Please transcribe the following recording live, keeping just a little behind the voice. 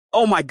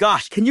Oh my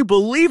gosh, can you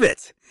believe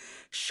it?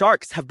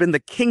 Sharks have been the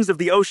kings of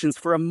the oceans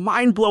for a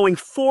mind-blowing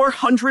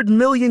 400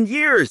 million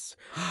years.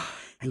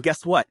 And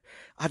guess what?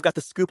 I've got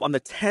the scoop on the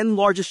 10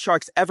 largest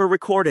sharks ever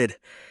recorded.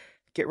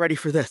 Get ready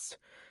for this.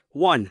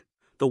 1.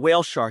 The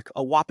whale shark,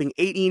 a whopping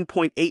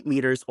 18.8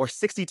 meters or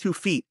 62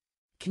 feet.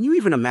 Can you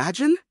even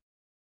imagine?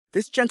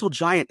 This gentle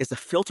giant is a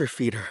filter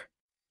feeder.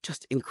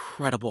 Just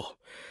incredible.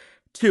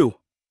 2.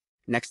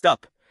 Next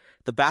up,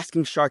 the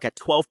basking shark at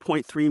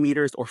 12.3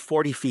 meters or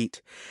 40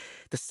 feet.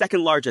 The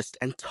second largest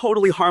and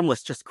totally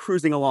harmless, just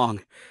cruising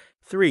along.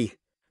 3.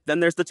 Then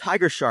there's the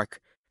tiger shark,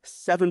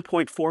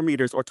 7.4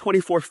 meters or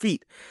 24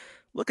 feet.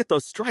 Look at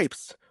those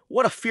stripes.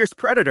 What a fierce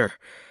predator.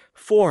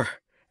 4.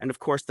 And of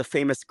course, the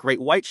famous great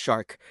white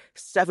shark,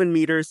 7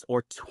 meters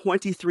or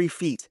 23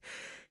 feet.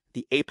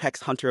 The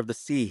apex hunter of the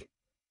sea.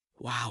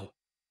 Wow.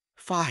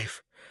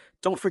 5.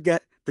 Don't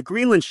forget the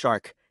Greenland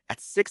shark at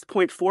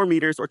 6.4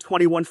 meters or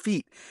 21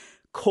 feet.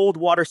 Cold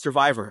water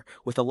survivor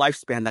with a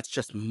lifespan that's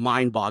just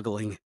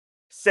mind-boggling.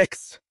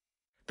 6.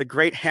 The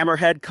great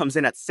hammerhead comes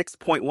in at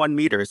 6.1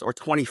 meters or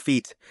 20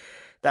 feet.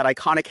 That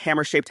iconic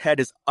hammer-shaped head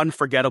is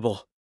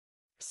unforgettable.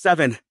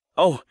 7.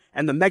 Oh,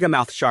 and the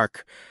Megamouth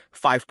shark,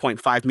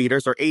 5.5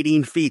 meters or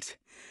 18 feet.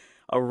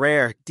 A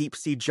rare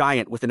deep-sea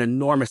giant with an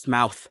enormous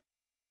mouth.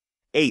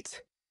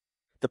 8.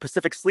 The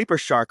Pacific sleeper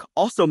shark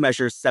also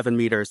measures 7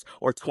 meters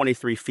or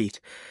 23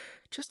 feet.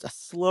 Just a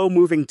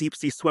slow-moving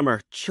deep-sea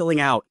swimmer chilling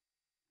out.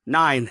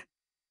 9.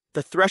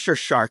 The Thresher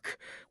Shark,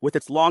 with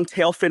its long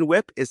tail fin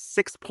whip, is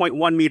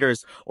 6.1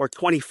 meters or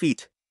 20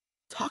 feet.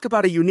 Talk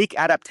about a unique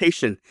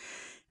adaptation.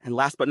 And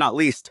last but not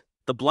least,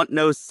 the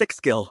blunt-nosed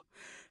Sixgill,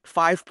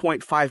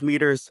 5.5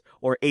 meters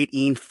or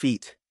 18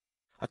 feet.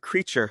 A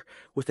creature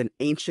with an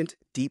ancient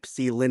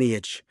deep-sea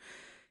lineage.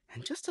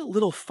 And just a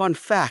little fun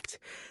fact,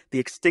 the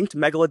extinct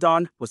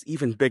Megalodon was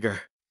even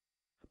bigger.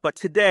 But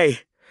today,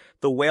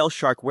 the whale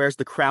shark wears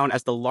the crown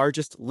as the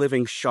largest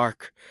living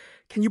shark.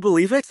 Can you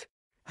believe it?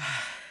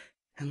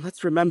 And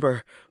let's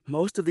remember,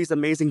 most of these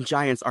amazing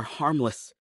giants are harmless.